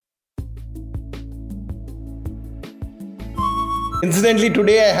Incidentally,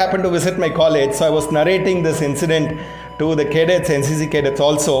 today I happened to visit my college, so I was narrating this incident to the cadets, NCC cadets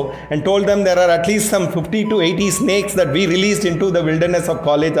also, and told them there are at least some 50 to 80 snakes that we released into the wilderness of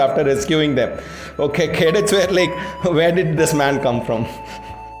college after rescuing them. Okay, cadets were like, where did this man come from?